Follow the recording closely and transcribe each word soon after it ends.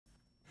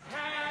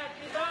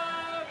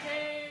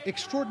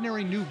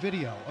Extraordinary new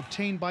video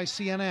obtained by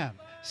CNN.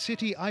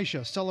 Siti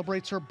Aisyah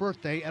celebrates her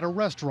birthday at a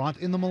restaurant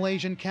in the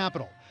Malaysian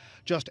capital.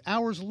 Just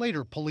hours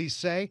later, police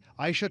say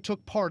Aisyah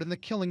took part in the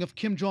killing of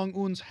Kim Jong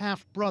Un's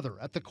half-brother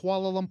at the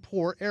Kuala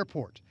Lumpur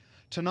airport.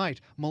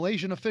 Tonight,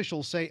 Malaysian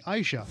officials say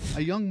Aisyah,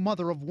 a young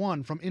mother of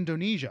one from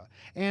Indonesia,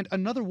 and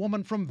another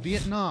woman from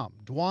Vietnam,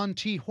 Doan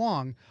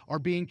Huong, are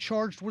being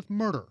charged with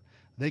murder.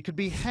 They could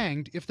be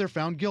hanged if they're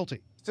found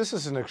guilty. This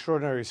is an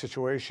extraordinary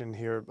situation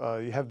here.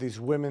 You have these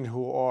women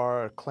who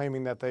are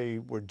claiming that they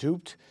were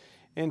duped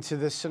into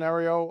this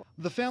scenario.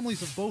 The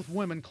families of both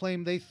women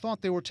claim they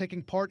thought they were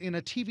taking part in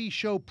a TV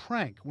show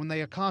prank when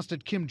they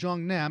accosted Kim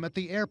Jong Nam at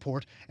the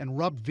airport and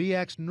rubbed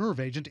VX nerve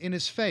agent in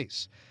his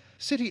face.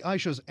 Siti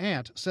Aisyah's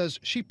aunt says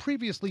she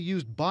previously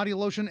used body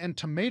lotion and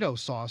tomato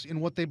sauce in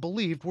what they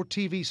believed were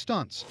TV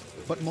stunts.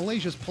 But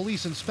Malaysia's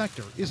police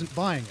inspector isn't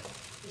buying it.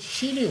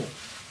 She knew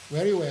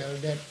very well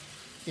that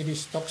it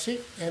is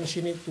toxic and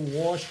she needs to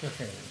wash her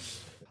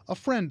hands. A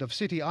friend of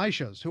Siti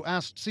Aisyah's, who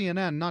asked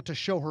CNN not to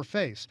show her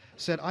face,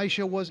 said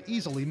Aisyah was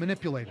easily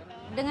manipulated.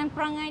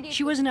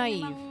 She was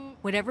naive.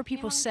 Whatever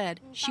people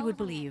said, she would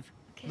believe.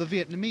 The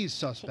Vietnamese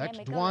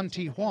suspect, Doan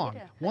Huong,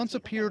 once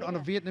appeared on a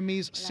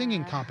Vietnamese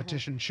singing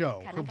competition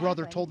show, her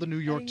brother told the New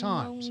York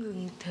Times.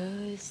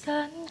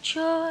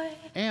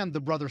 And the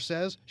brother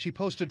says she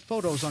posted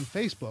photos on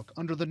Facebook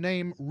under the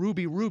name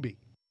Ruby Ruby.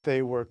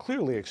 They were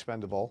clearly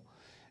expendable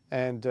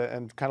and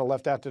kind of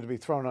left out there to be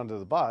thrown under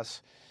the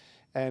bus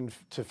and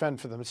to fend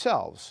for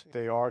themselves.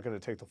 They are going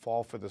to take the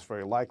fall for this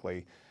very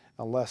likely,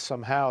 unless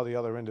somehow the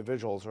other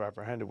individuals are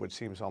apprehended, which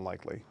seems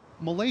unlikely.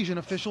 Malaysian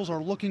officials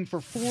are looking for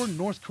 4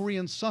 North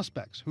Korean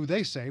suspects who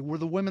they say were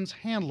the women's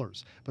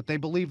handlers, but they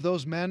believe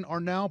those men are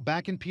now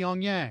back in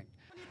Pyongyang.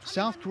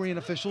 South Korean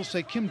officials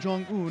say Kim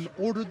Jong Un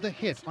ordered the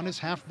hit on his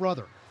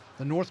half-brother.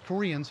 The North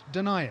Koreans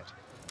deny it.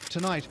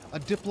 Tonight, a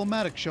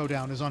diplomatic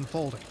showdown is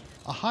unfolding.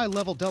 A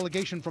high-level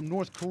delegation from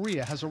North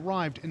Korea has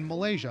arrived in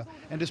Malaysia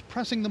and is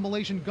pressing the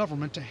Malaysian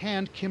government to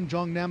hand Kim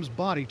Jong Nam's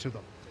body to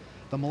them.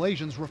 The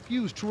Malaysians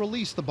refuse to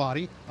release the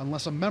body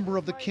unless a member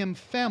of the Kim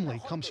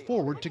family comes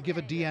forward to give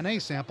a DNA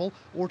sample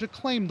or to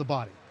claim the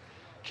body.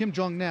 Kim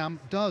Jong Nam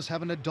does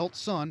have an adult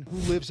son who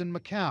lives in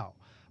Macau,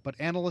 but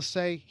analysts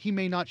say he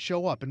may not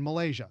show up in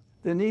Malaysia.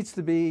 There needs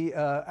to be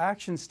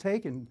actions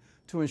taken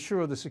to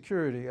ensure the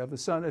security of the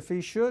son if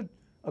he should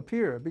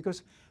appear,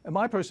 because in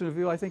my personal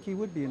view, I think he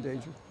would be in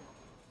danger.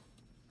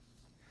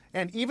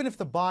 And even if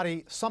the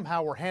body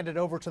somehow were handed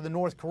over to the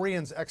North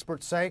Koreans,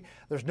 experts say,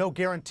 there's no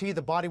guarantee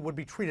the body would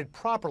be treated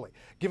properly.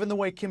 Given the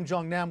way Kim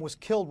Jong Nam was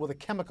killed with a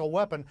chemical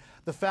weapon,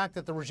 the fact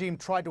that the regime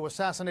tried to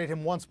assassinate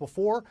him once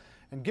before,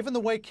 and given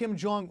the way Kim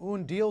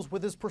Jong-un deals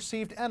with his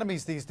perceived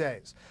enemies these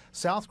days.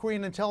 South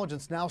Korean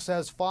intelligence now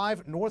says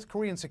 5 North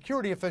Korean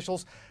security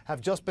officials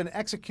have just been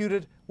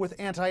executed with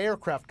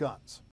anti-aircraft guns.